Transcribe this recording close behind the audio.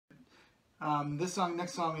Next song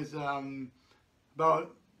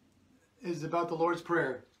is about the Lord's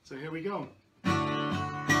Prayer. So here we go.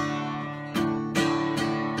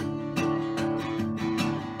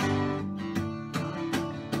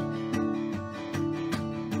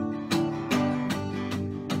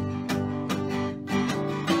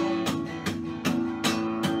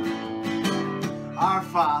 Our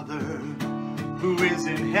Father, who is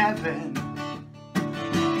in heaven,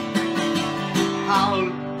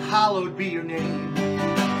 hallowed be your name.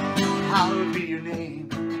 Hallowed be your name.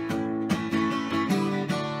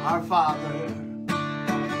 Our Father,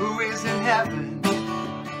 who is in heaven,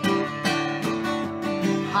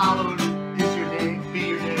 hallowed is your name. Be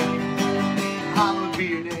your name. Hallowed be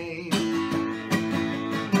your name.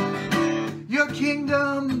 Your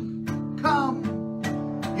kingdom come,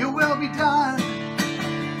 your will be done,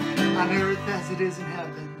 on earth as it is in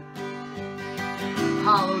heaven.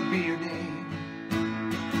 Hallowed be your name.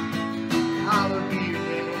 Hallowed be your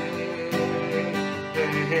name.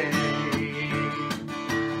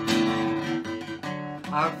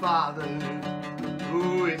 Our Father,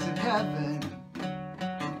 who is in heaven,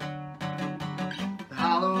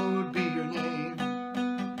 hallowed be your name.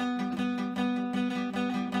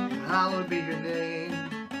 Hallowed be your name.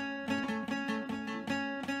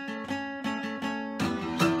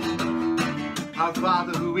 Our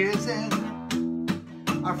Father who is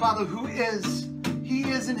He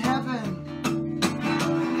is in heaven.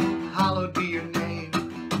 Hallowed be your name.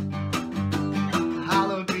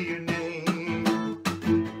 Hallowed be your name.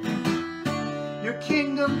 Your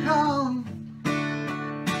kingdom come,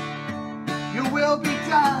 your will be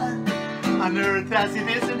done, on earth as it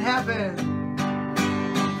is in heaven.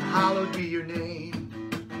 Hallowed be your name.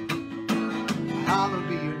 Hallowed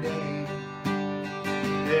be your name.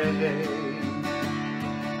 Yeah.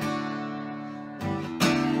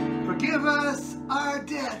 Forgive us our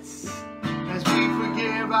debts as we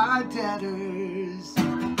forgive our debtors.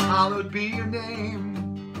 Hallowed be your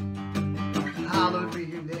name. Hallowed be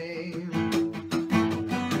your name.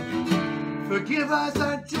 Forgive us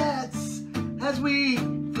our debts as we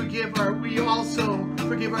also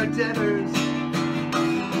forgive our debtors.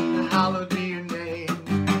 Hallowed be your name.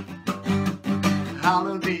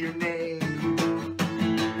 Hallowed be your name.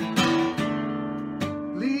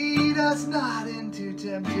 Lead us not into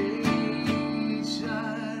temptation,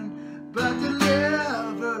 but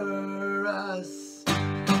deliver us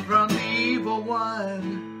from the evil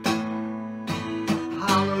one.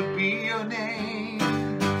 Hallowed be your name.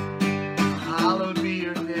 Hallowed be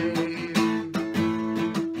your name.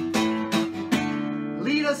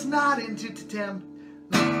 Lead us not into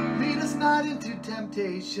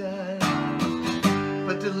temptation,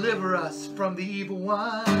 but deliver us from the evil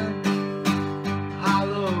one.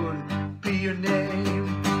 Hallowed be your name.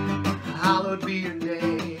 Hallowed be your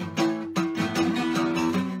name.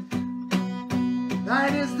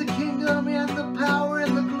 Thine is the kingdom and the power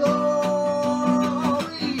and the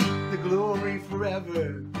glory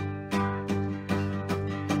forever.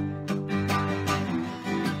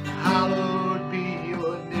 Hallowed be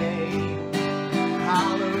your name.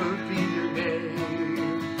 Hallowed be your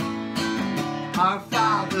name. Our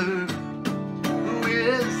Father,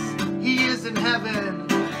 He is in heaven.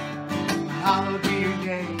 Hallowed be your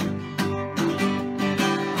name.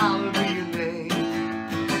 Hallowed be your name.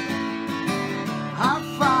 Our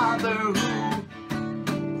Father who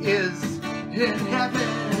is in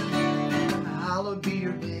heaven. Hallowed be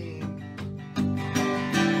your name.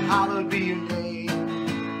 Hallowed be your name.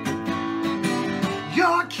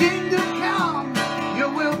 Your kingdom come, your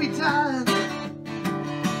will be done,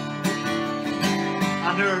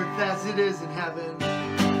 on earth as it is in heaven.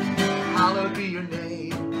 Hallowed be your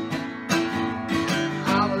name.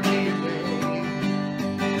 Hallowed be your name.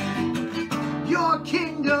 Your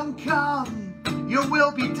kingdom come, your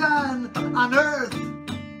will be done, on earth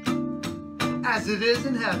as it is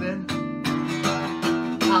in heaven.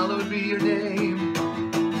 Hallowed be your name.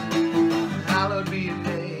 Hallowed be your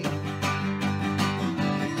name.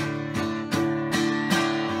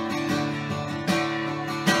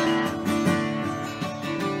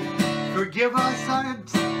 Forgive us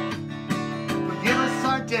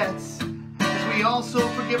our debts, as we also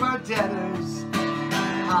forgive our debtors.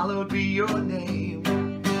 Hallowed be your name.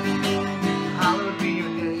 Hallowed be your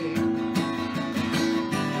name.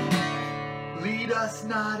 Lead us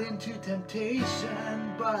not into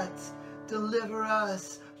temptation, but deliver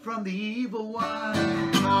us from the evil one.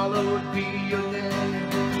 Hallowed be your name.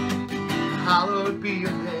 Hallowed be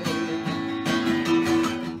your name.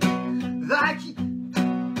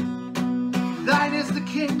 Thine is the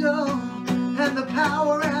kingdom and the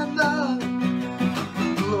power and the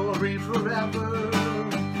glory forever.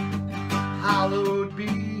 hallowed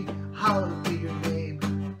be, hallowed be.